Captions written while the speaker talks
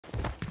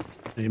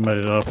He made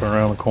it up and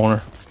around the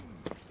corner.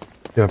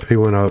 Yep, he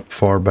went up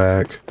far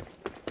back.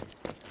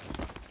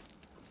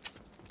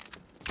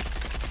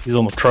 He's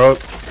on the truck.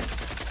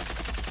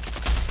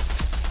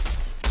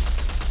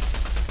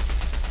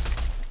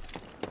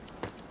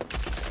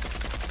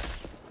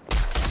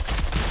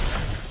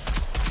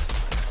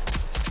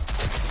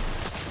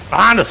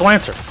 Behind us,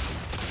 Lancer.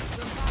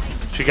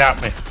 She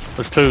got me.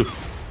 There's two.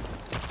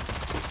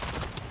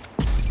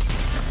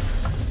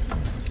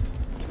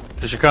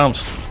 Here she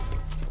comes.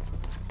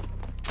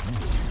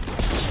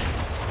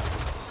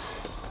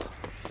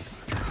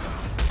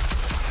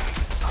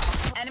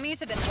 Enemies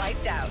have been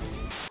wiped out.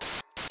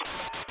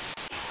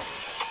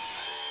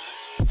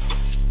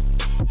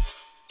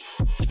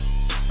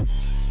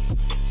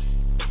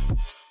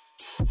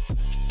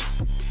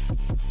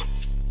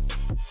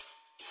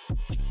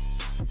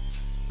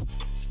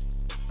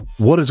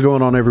 What is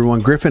going on,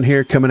 everyone? Griffin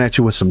here, coming at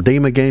you with some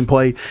Dima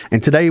gameplay,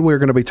 and today we're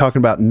going to be talking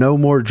about no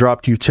more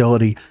dropped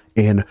utility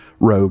in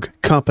Rogue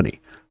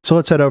Company. So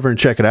let's head over and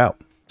check it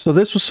out. So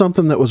this was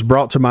something that was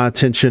brought to my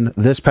attention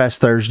this past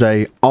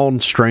Thursday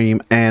on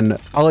stream, and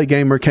Ollie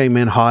Gamer came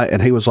in hot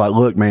and he was like,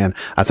 look man,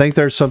 I think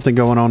there's something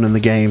going on in the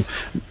game.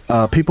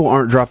 People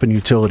aren't dropping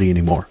utility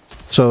anymore.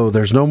 So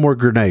there's no more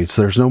grenades,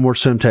 there's no more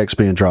Simtex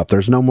being dropped,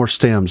 there's no more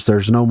stems,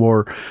 there's no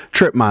more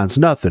trip mines,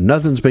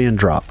 nothing's being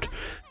dropped.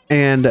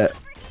 And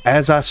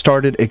as I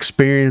started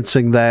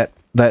experiencing that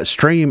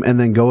stream and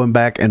then going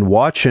back and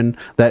watching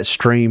that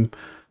stream,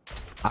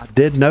 I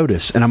did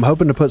notice, and I'm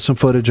hoping to put some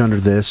footage under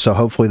this, so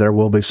hopefully there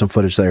will be some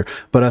footage there,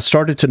 but I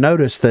started to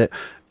notice that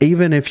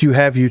even if you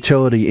have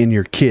utility in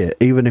your kit,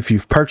 even if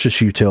you've purchased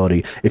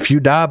utility, if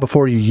you die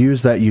before you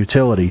use that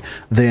utility,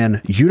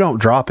 then you don't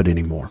drop it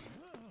anymore.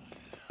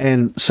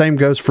 And same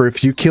goes for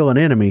if you kill an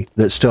enemy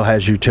that still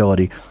has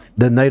utility,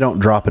 then they don't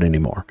drop it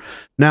anymore.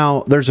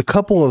 Now, there's a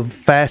couple of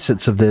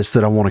facets of this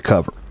that I want to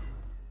cover.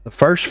 The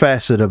first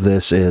facet of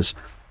this is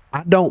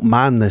I don't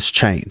mind this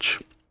change.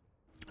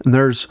 And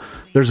there's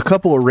a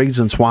couple of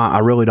reasons why I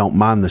really don't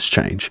mind this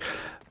change.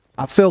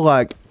 I feel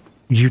like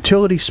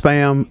utility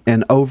spam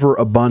and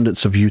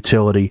overabundance of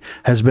utility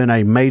has been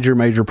a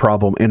major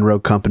problem in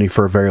Rogue Company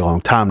for a very long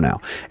time now.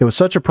 It was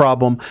such a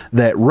problem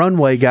that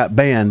Runway got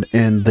banned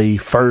in the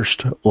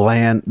first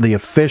LAN, the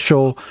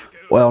official,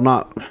 well,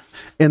 not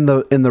in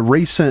the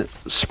recent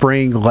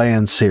spring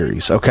LAN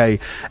series, okay?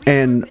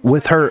 And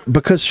with her,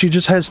 because she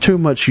just has too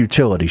much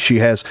utility,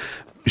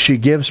 she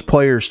gives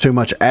players too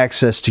much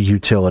access to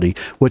utility,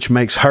 which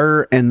makes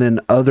her and then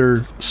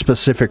other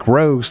specific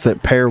rogues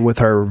that pair with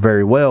her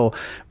very well,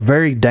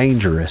 very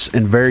dangerous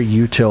and very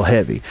util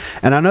heavy.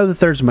 And I know that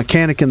there's a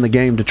mechanic in the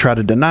game to try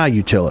to deny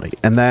utility,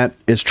 and that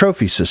is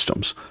trophy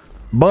systems.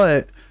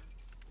 But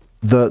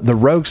the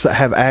rogues that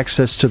have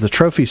access to the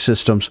trophy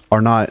systems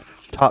are not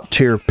top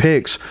tier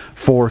picks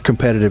for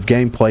competitive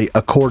gameplay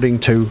according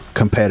to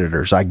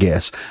competitors, I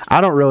guess.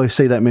 I don't really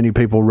see that many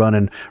people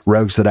running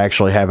rogues that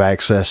actually have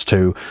access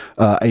to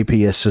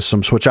APS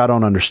systems, which I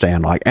don't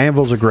understand. Like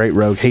Anvil's a great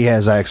rogue, he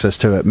has access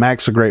to it.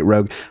 Mac's a great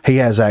rogue, he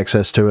has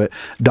access to it.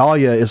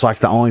 Dahlia is like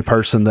the only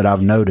person that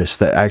I've noticed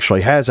that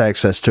actually has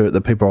access to it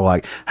that people are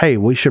like, hey,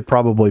 we should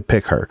probably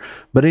pick her.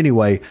 But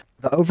anyway,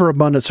 the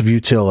overabundance of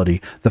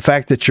utility, the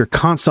fact that you're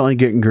constantly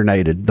getting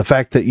grenaded, the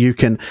fact that you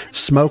can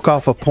smoke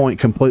off a point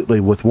completely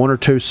with one or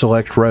two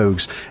select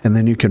rogues, and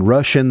then you can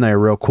rush in there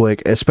real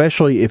quick,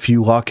 especially if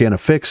you lock in a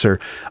fixer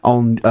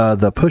on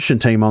the pushing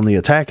team, on the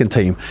attacking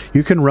team.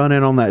 You can run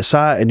in on that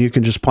side and you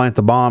can just plant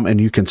the bomb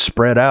and you can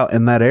spread out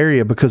in that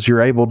area because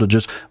you're able to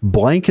just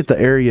blanket the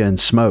area and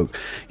smoke.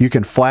 You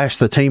can flash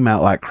the team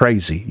out like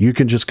crazy. You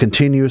can just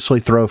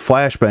continuously throw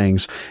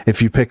flashbangs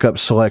if you pick up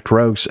select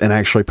rogues and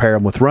actually pair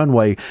them with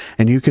Runway,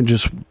 and you can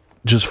just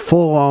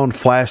full on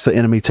flash the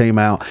enemy team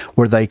out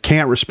where they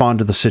can't respond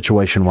to the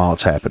situation while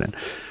it's happening.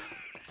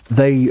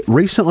 They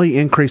recently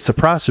increased the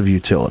price of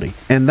utility,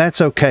 and that's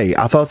okay.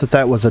 I thought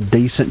that was a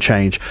decent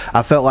change.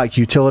 I felt like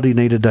utility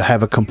needed to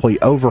have a complete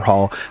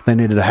overhaul. They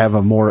needed to have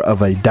a more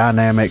of a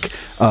dynamic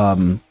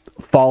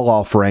fall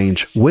off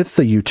range with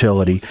the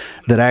utility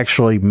that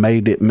actually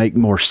made it make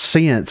more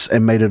sense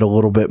and made it a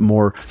little bit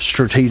more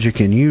strategic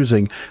in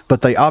using,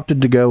 but they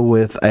opted to go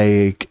with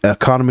a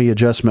economy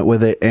adjustment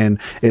with it, and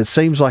it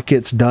seems like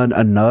it's done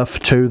enough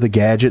to the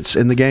gadgets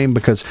in the game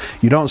because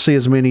you don't see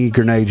as many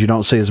grenades, you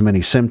don't see as many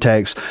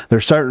Simtex.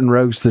 There's certain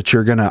rogues that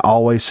you're going to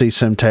always see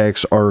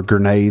Simtex or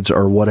grenades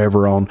or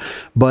whatever on,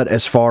 but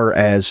as far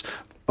as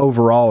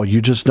overall,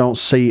 you just don't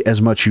see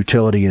as much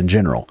utility in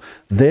general.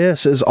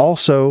 This is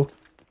also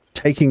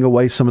taking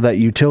away some of that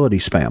utility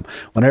spam.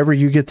 Whenever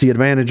you get the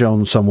advantage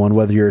on someone,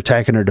 whether you're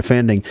attacking or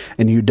defending,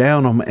 and you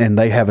down them and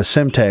they have a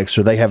Simtex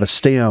or they have a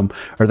stem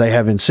or they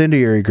have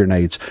incendiary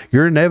grenades,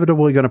 you're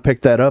inevitably going to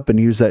pick that up and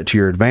use that to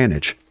your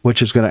advantage,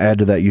 which is going to add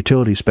to that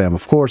utility spam,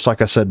 of course,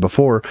 like I said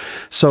before.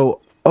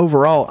 So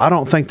overall, I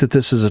don't think that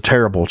this is a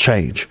terrible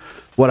change.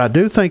 What I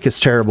do think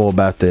is terrible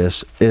about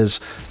this is,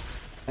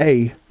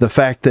 A, the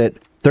fact that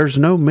There's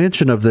no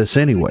mention of this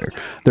anywhere.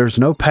 There's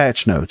no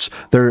patch notes.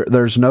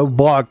 There's no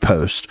blog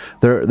post.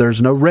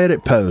 There's no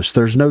Reddit post.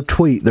 There's no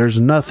tweet. There's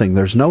nothing.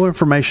 There's no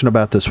information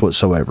about this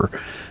whatsoever.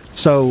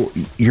 So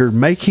you're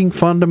making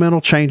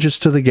fundamental changes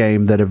to the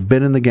game that have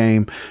been in the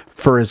game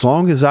for as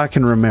long as I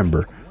can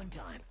remember.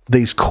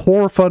 These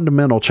core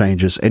fundamental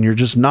changes, and you're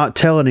just not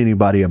telling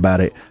anybody about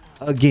it.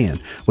 Again,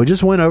 we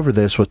just went over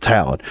this with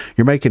Talon.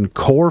 You're making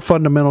core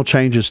fundamental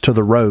changes to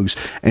the rogues,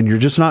 and you're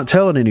just not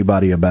telling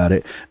anybody about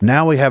it.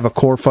 Now we have a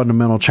core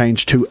fundamental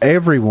change to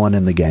everyone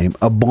in the game,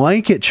 a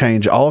blanket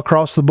change all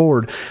across the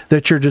board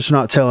that you're just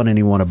not telling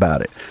anyone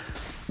about it.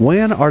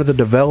 When are the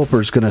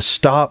developers going to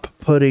stop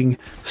putting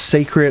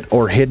secret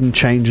or hidden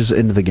changes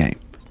into the game?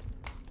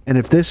 And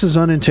if this is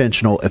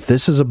unintentional, if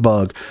this is a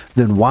bug,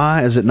 then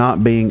why is it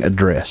not being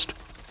addressed?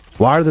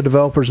 Why are the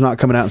developers not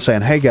coming out and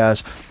saying, hey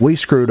guys, we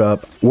screwed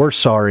up, we're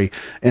sorry,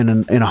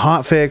 and in a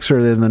hot fix or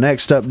in the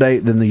next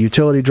update, then the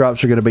utility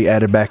drops are going to be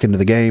added back into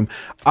the game.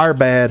 Our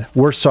bad,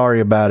 we're sorry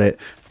about it,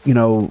 you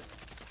know,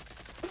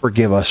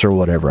 forgive us or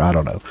whatever, I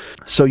don't know.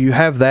 So you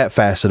have that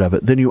facet of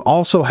it. Then you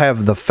also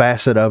have the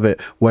facet of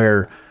it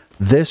where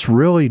this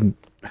really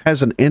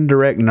has an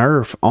indirect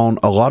nerf on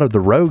a lot of the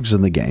rogues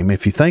in the game,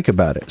 if you think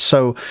about it.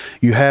 So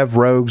you have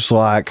rogues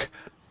like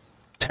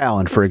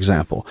Talon, for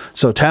example.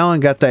 So Talon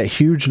got that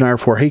huge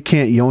nerf where he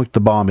can't yoink the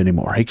bomb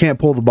anymore. He can't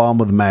pull the bomb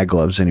with the mag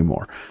gloves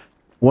anymore.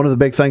 One of the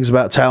big things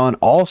about Talon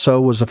also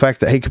was the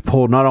fact that he could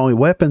pull not only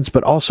weapons,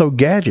 but also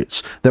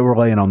gadgets that were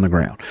laying on the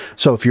ground.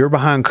 So if you're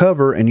behind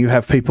cover and you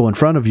have people in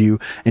front of you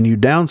and you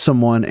down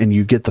someone and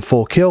you get the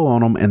full kill on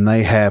them and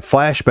they have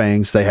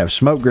flashbangs, they have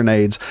smoke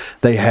grenades,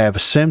 they have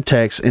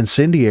Semtex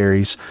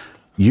incendiaries,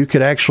 you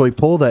could actually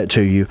pull that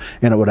to you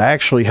and it would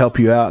actually help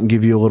you out and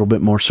give you a little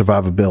bit more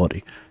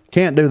survivability.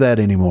 Can't do that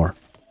anymore.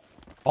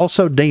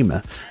 Also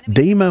Dima.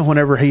 Dima,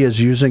 whenever he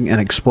is using an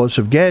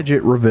explosive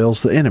gadget,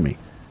 reveals the enemy.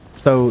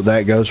 So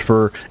that goes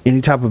for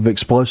any type of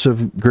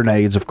explosive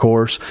grenades, of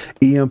course,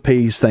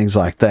 EMPs, things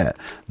like that.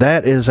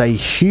 That is a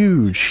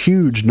huge,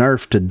 huge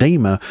nerf to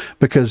Dima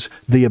because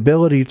the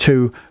ability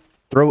to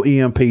throw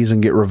EMPs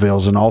and get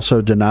reveals and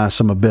also deny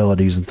some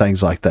abilities and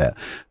things like that.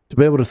 To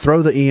be able to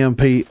throw the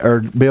EMP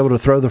or be able to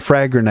throw the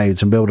frag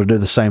grenades and be able to do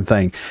the same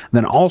thing.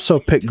 Then also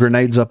pick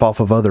grenades up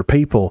off of other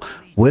people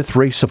with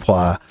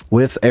resupply,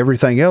 with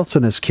everything else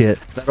in his kit.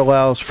 That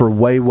allows for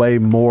way, way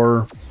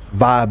more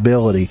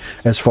viability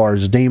as far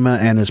as Dima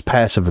and his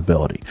passive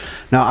ability.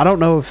 Now, I don't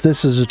know if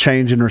this is a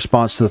change in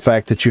response to the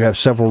fact that you have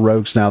several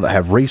rogues now that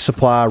have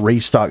resupply,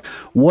 restock,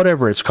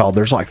 whatever it's called.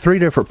 There's like 3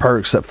 different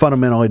perks that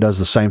fundamentally does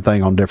the same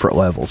thing on different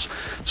levels.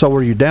 So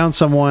where you down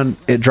someone,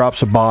 it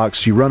drops a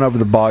box, you run over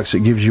the box,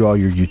 it gives you all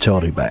your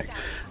utility back.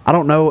 I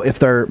don't know if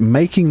they're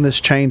making this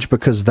change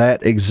because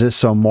that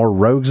exists on more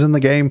rogues in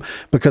the game,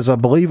 because I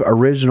believe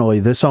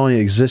originally this only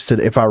existed,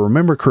 if I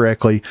remember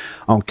correctly,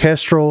 on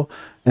Kestrel,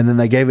 and then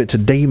they gave it to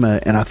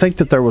Dima, and I think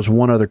that there was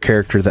one other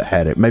character that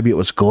had it. Maybe it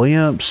was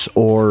Glimpse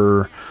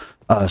or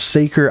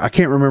Seeker. I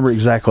can't remember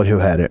exactly who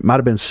had it. Might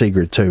have been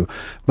Sigurd too.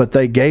 But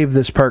they gave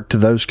this perk to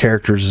those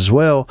characters as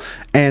well,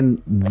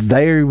 and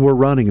they were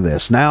running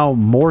this. Now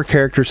more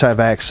characters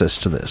have access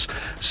to this.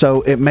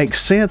 So it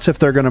makes sense if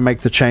they're going to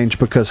make the change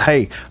because,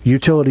 hey,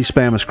 utility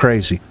spam is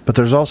crazy. But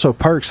there's also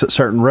perks at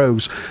certain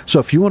rogues.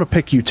 So if you want to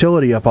pick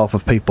utility up off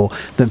of people,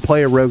 then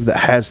play a rogue that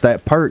has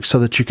that perk so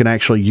that you can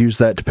actually use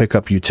that to pick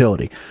up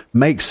utility.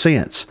 Makes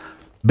sense.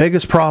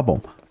 Biggest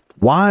problem.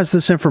 Why is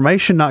this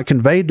information not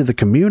conveyed to the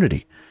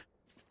community?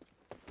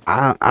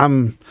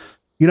 I'm,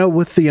 you know,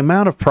 with the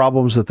amount of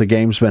problems that the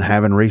game's been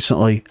having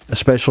recently,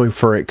 especially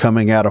for it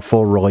coming out of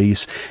full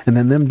release, and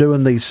then them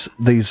doing these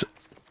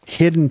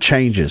hidden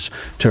changes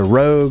to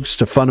rogues,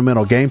 to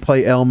fundamental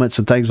gameplay elements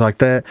and things like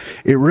that,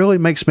 it really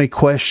makes me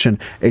question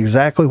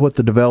exactly what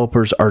the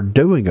developers are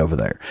doing over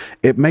there.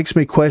 It makes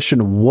me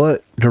question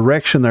what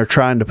direction they're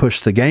trying to push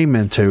the game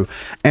into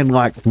and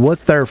like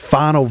what their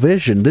final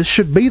vision. This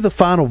should be the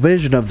final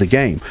vision of the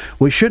game.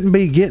 We shouldn't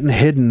be getting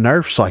hidden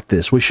nerfs like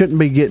this. We shouldn't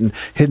be getting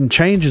hidden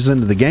changes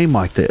into the game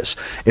like this.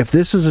 If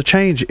this is a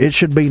change, it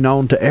should be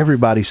known to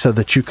everybody so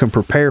that you can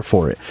prepare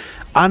for it.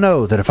 I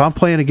know that if I'm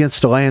playing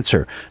against a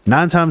Lancer,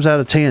 9 times out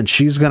of 10,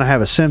 she's going to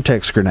have a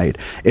Semtex grenade.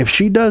 If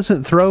she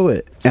doesn't throw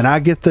it and I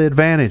get the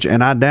advantage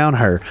and I down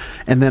her,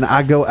 and then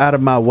I go out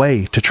of my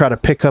way to try to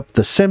pick up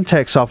the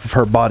Semtex off of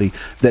her body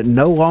that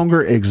no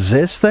longer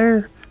exists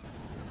there,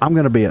 I'm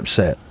going to be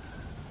upset.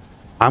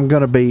 I'm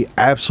going to be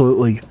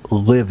absolutely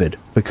livid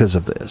because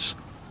of this.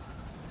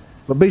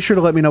 But be sure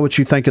to let me know what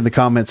you think in the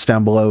comments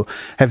down below.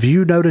 Have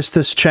you noticed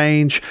this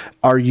change?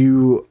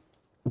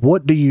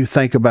 What do you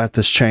think about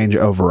this change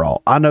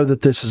overall? I know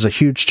that this is a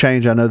huge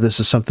change. I know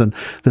this is something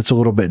that's a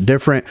little bit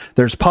different.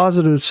 There's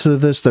positives to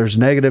this, there's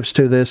negatives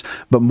to this,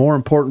 but more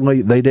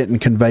importantly, they didn't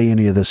convey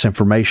any of this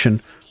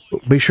information.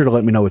 Be sure to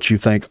let me know what you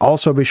think.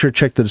 Also, be sure to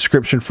check the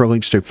description for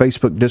links to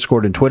Facebook,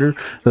 Discord, and Twitter.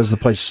 Those are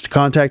the places to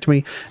contact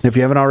me. And if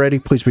you haven't already,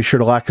 please be sure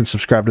to like and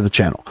subscribe to the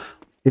channel.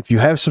 If you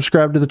have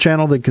subscribed to the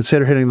channel, then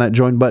consider hitting that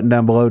join button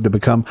down below to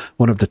become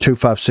one of the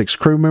 256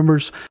 crew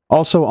members.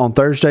 Also, on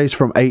Thursdays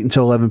from 8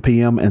 until 11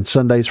 p.m. and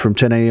Sundays from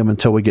 10 a.m.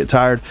 until we get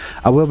tired,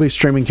 I will be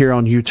streaming here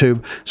on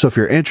YouTube. So if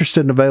you're interested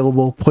and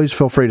available, please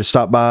feel free to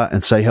stop by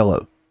and say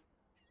hello.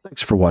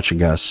 Thanks for watching,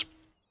 guys.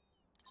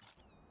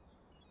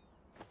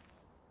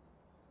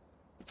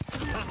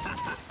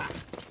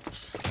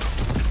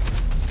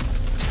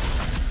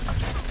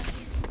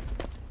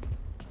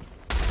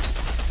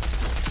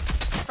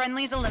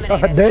 Friendly's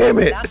eliminated. God damn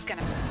it. That's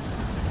gonna...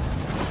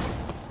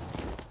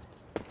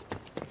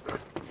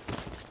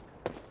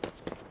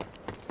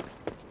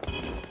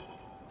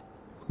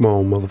 Come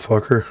on,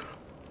 motherfucker.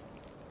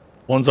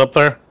 One's up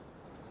there.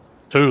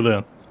 Two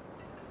then.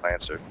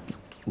 Lancer.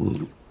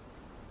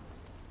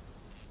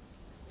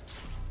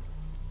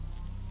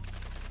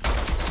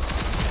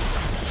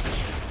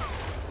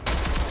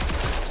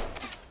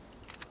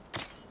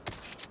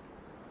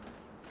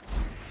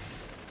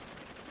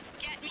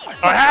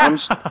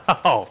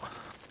 Oh,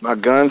 My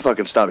gun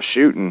fucking stopped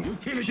shooting.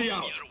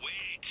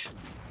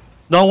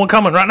 no one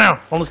coming right now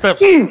on the steps.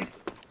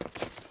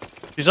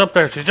 She's up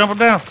there. She's jumping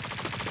down.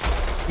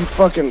 You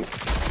fucking...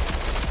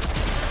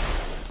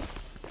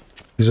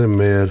 He's in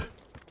mid.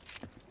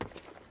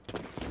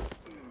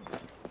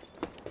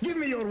 Give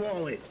me your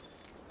wallet.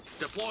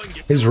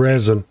 He's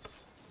resin.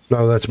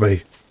 No, that's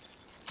me.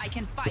 I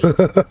can fight.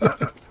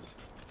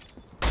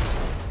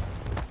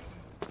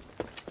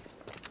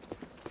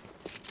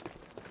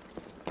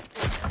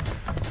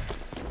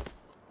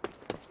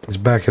 He's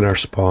back in our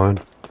spawn.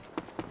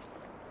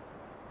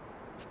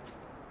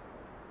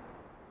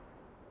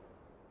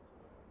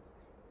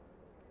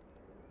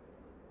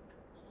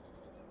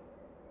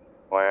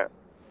 Plant.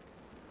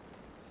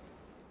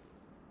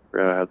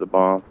 Forgot I had the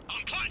bomb.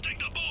 I'm planting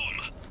the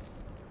bomb.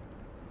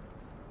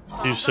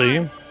 Do you see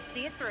him?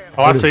 See it through.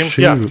 Oh, I Let see him him.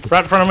 shoot. Yeah,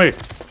 right in front of me.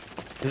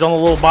 He's on the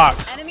little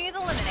box. Enemies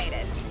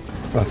eliminated.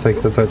 I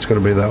think that's going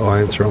to be that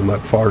Lancer on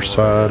that far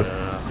side.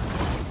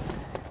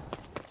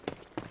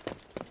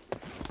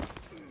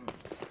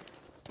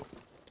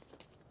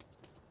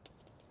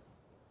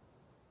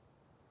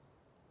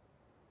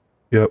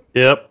 Yep.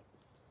 Yep.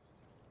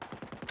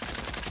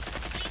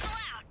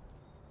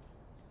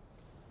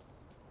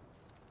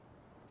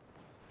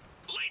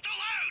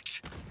 Lethal out.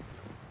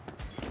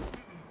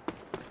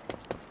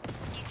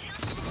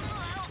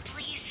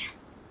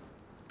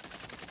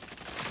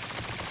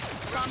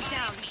 Romp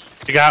down.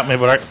 You got me,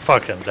 but I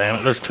fucking damn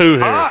it. There's two here.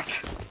 Got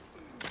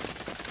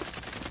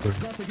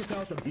to get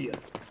out of here.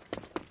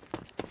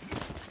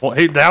 Well,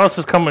 Dallas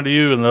is coming to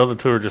you, and the other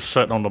two are just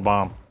sitting on the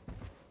bomb.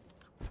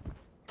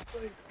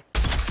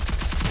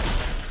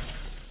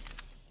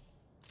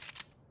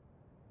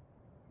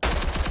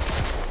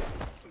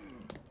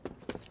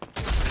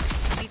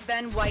 We've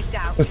been wiped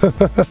out.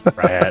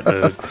 Rat,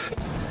 dude.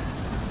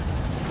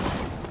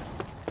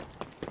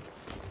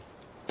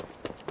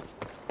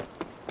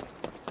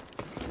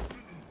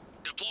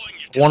 Deploying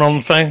One on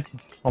the thing,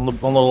 on the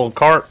little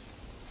cart.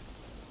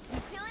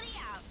 Utility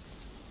out.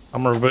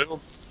 I'm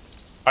revealed.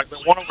 Right,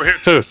 there's one over here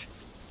too.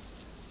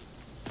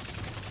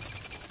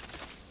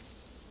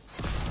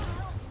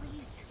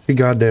 She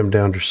goddamn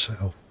downed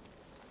herself.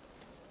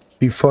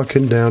 She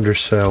fucking downed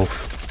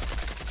herself.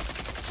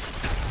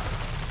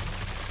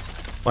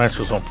 Lance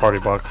was on party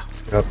box.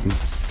 Yep.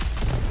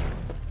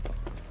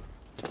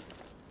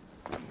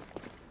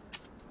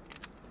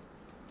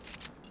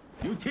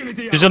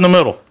 utility She's out. in the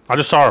middle. I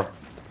just saw her.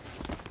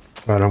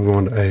 Right, I'm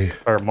going to A.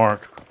 Or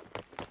marked.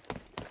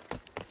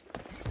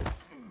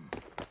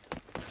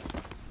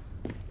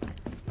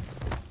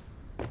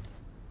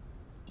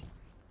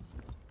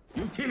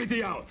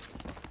 Utility out.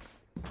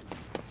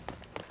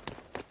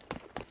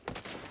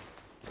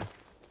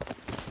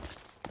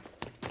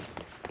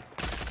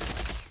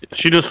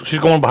 She's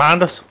going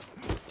behind us.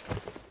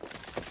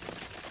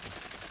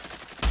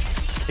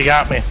 He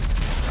got me.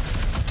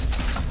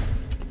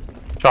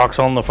 Chalk's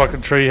on the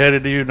fucking tree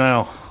headed to you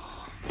now.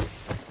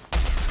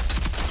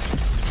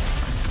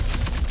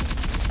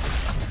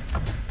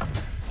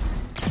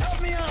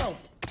 Help me out.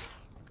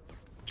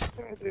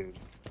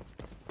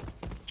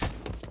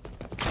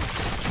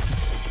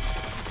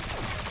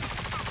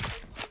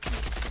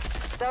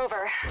 It's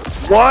over.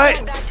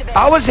 What? Back to base.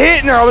 I was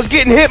hitting her. I was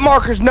getting hit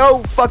markers.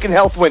 No fucking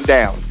health went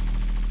down.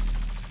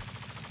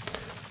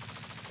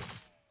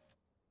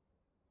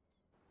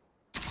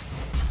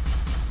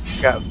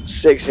 Got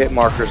 6 hit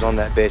markers on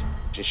that bitch,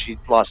 and she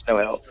lost no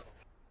health.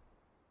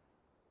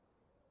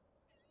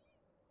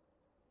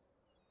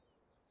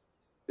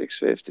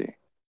 650.